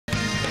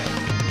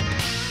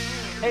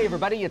Hey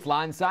everybody, it's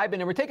Lon.TV,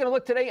 and we're taking a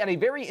look today at a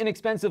very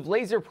inexpensive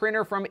laser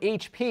printer from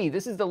HP.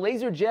 This is the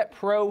LaserJet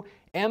Pro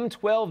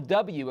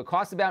M12w. It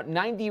costs about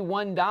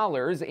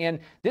 $91, and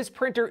this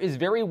printer is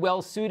very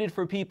well suited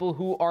for people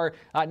who are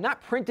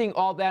not printing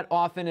all that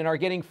often and are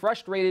getting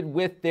frustrated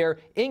with their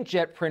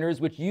inkjet printers,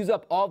 which use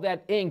up all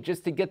that ink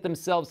just to get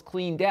themselves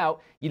cleaned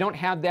out. You don't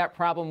have that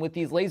problem with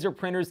these laser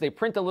printers. They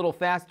print a little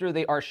faster,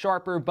 they are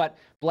sharper, but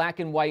black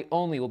and white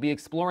only. We'll be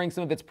exploring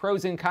some of its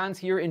pros and cons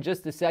here in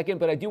just a second,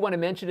 but I do want to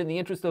mention, in the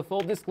interest of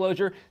full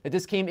disclosure, that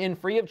this came in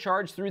free of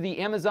charge through the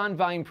Amazon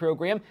Vine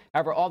program.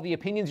 However, all the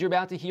opinions you're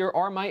about to hear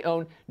are my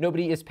own.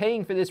 Nobody is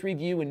paying for this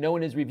review, and no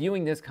one is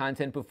reviewing this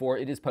content before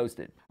it is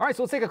posted. All right,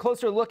 so let's take a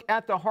closer look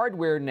at the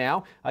hardware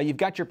now. You've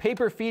got your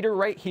paper feeder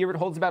right here. It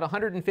holds about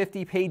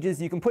 150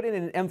 pages. You can put it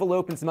in an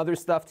envelope and some other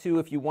stuff too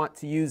if you want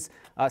to use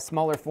a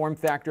smaller form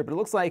factor, but it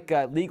looks like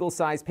legal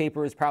size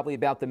paper is probably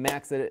about the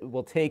max that it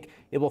will take.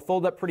 It will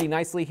fold up pretty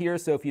nicely here,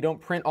 so if you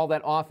don't print all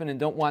that often and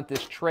don't want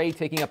this tray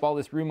taking up all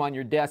this room on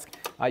your desk,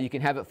 you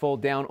can have it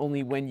fold down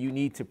only when you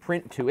need to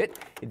print to it.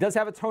 It does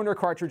have a toner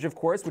cartridge, of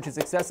course, which is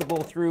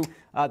accessible through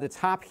the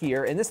top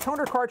here. And this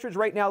toner cartridge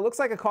right now looks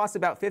like it costs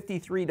about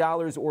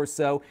 $53 or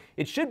so.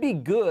 It should be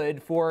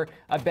good for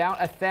about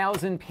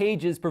 1,000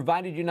 pages,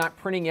 provided you're not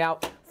printing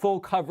out full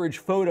coverage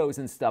photos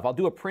and stuff. I'll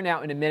do a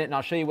printout in a minute and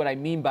I'll show you what I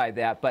mean by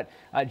that, but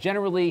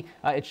generally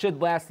it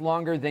should last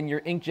longer than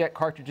your inkjet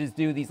cartridges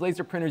do. These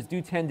laser printers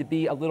do tend to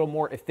be a little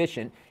more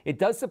efficient. It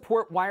does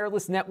support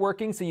wireless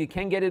networking, so you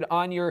can get it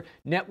on your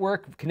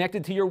network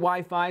connected to your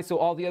Wi-Fi, so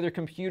all the other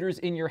computers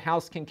in your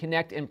house can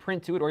connect and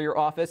print to it, or your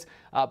office.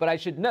 But I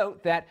should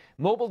note that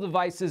mobile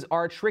devices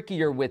are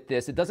trickier with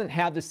this. It doesn't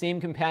have the same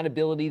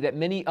compatibility that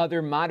many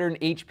other modern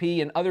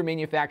HP and other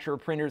manufacturer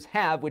printers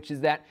have, which is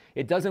that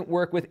it doesn't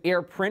work with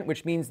AirPrint,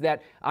 which means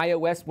that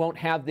iOS won't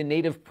have the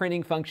native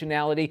printing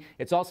functionality.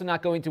 It's also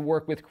not going to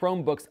work with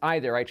Chromebooks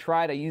either. I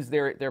tried, I used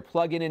their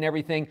plugin and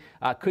everything,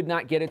 could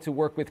not get it to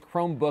work with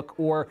Chromebook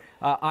or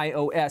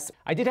iOS.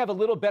 I did have a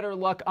little better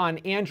luck on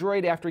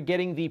Android after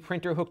getting the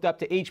printer hooked up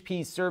to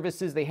HP's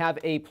services. They have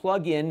a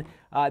plugin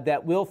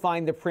that will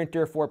find the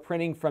printer for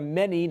printing from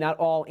many, not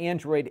all,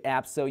 Android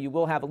apps, so you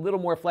will have a little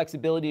more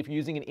flexibility if you're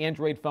using an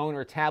Android phone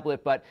or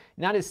tablet, but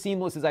not as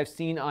seamless as I've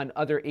seen on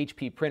other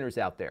HP printers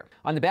out there.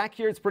 On the back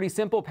here, it's pretty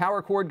simple.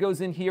 Power cord goes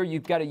in here.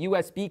 You've got a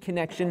USB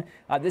connection.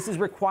 This is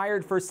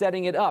required for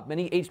setting it up.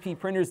 Many HP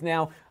printers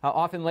now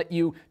often let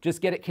you just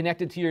get it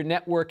connected to your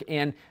network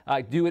and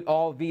do it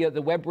all via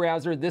the web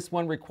browser. This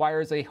one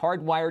requires a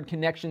hardwired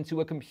connection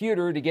to a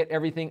computer to get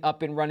everything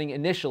up and running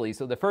initially.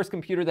 So the first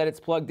computer that it's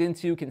plugged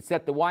into can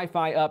set the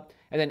Wi-Fi up,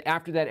 and then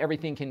after that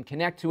everything can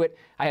connect to it.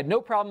 I had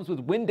no problems with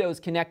Windows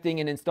connecting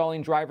and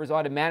installing drivers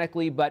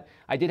automatically, but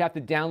I did have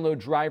to download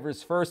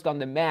drivers first on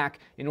the Mac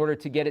in order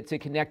to get it to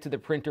connect to the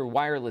printer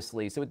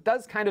wirelessly. So it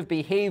does kind of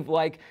behave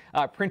like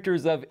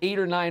printers of 8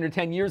 or 9 or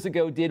 10 years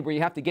ago did, where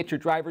you have to get your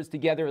drivers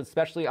together,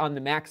 especially on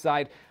the Mac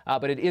side,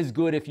 but it is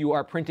good if you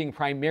are printing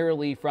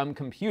primarily from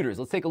computers.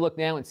 Let's take a look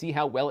now and see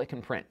how well it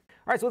can print.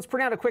 All right, so let's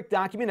print out a quick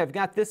document. I've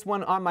got this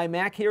one on my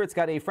Mac here. It's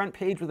got a front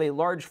page with a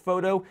large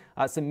photo,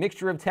 some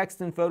mixture of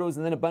text and photos,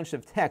 and then a bunch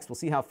of text. We'll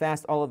see how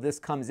fast all of this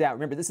comes out.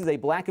 Remember, this is a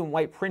black and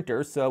white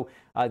printer, so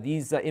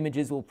these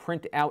images will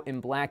print out in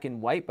black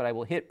and white, but I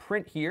will hit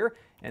print here,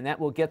 and that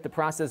will get the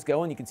process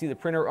going. You can see the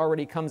printer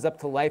already comes up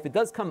to life. It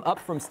does come up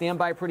from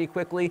standby pretty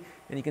quickly,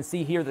 and you can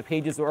see here the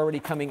pages are already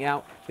coming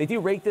out. They do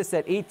rate this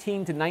at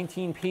 18 to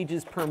 19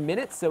 pages per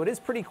minute, so it is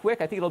pretty quick.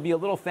 I think it'll be a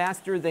little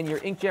faster than your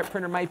inkjet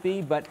printer might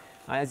be, but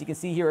as you can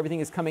see here, everything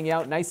is coming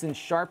out nice and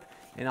sharp.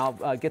 And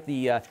I'll get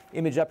the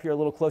image up here a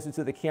little closer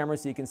to the camera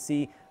so you can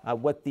see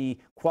what the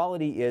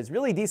quality is.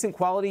 Really decent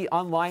quality,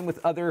 online with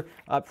other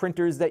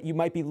printers that you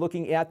might be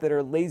looking at that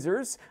are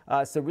lasers.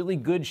 So really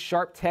good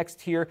sharp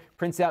text here,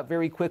 prints out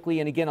very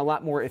quickly, and again, a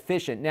lot more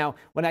efficient. Now,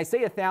 when I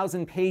say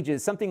 1,000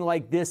 pages, something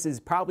like this is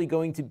probably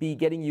going to be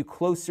getting you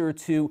closer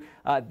to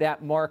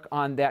that mark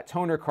on that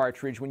toner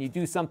cartridge. When you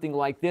do something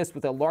like this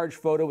with a large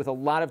photo with a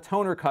lot of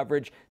toner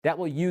coverage, that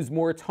will use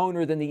more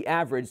toner than the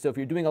average. So if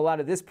you're doing a lot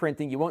of this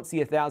printing, you won't see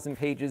 1,000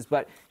 pages,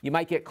 but you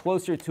might get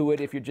closer to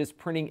it if you're just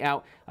printing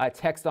out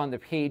text on the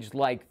page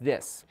like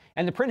this.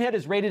 And the printhead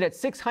is rated at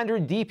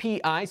 600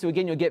 dpi, so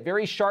again, you'll get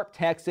very sharp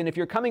text. And if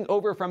you're coming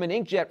over from an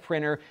inkjet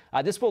printer,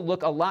 this will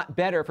look a lot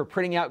better for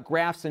printing out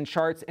graphs and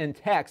charts and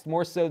text,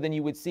 more so than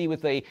you would see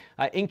with a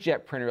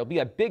inkjet printer. It'll be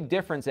a big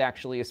difference,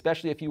 actually,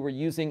 especially if you were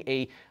using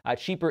a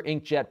cheaper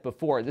inkjet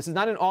before. This is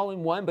not an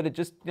all-in-one, but it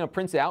just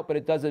prints out, but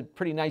it does a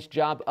pretty nice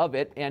job of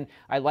it, and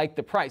I like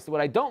the price. So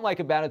what I don't like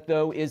about it,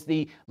 though, is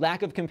the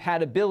lack of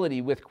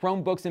compatibility with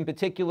Chromebooks in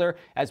particular,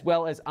 as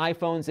well as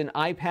iPhones and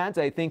iPads.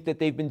 I think that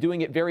they've been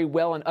doing it very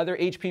well on other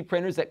HP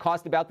printers that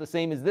cost about the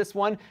same as this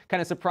one.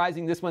 Kind of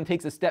surprising this one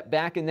takes a step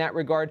back in that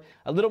regard.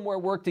 A little more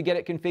work to get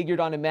it configured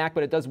on a Mac,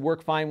 but it does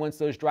work fine once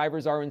those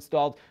drivers are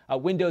installed.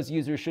 Windows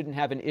users shouldn't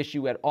have an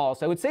issue at all.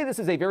 So I would say this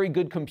is a very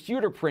good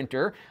computer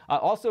printer.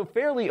 Also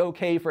fairly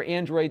okay for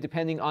Android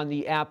depending on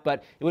the app,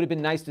 but it would have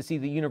been nice to see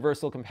the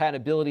universal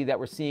compatibility that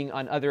we're seeing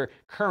on other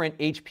current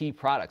HP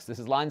products. This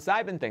is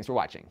Lon.TV, and thanks for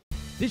watching.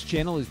 This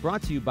channel is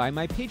brought to you by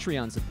my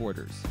Patreon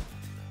supporters,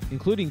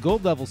 including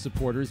gold level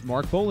supporters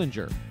Mark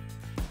Bollinger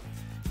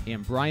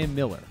and Brian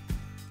Miller.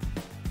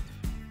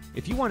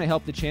 If you want to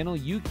help the channel,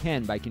 you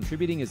can by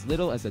contributing as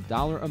little as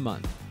 $1 a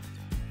month.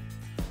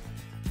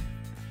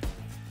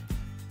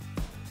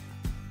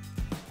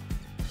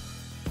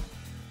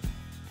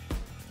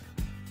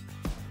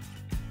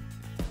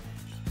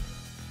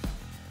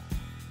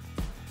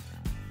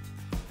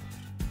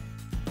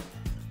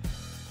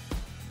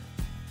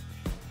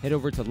 Head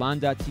over to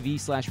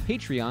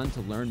Lon.TV/Patreon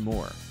to learn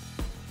more.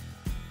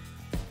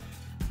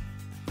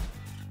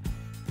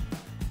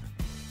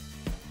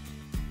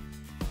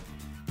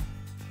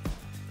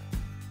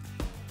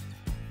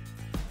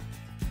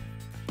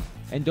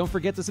 And don't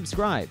forget to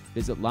subscribe.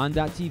 Visit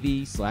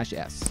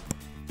Lon.TV/S.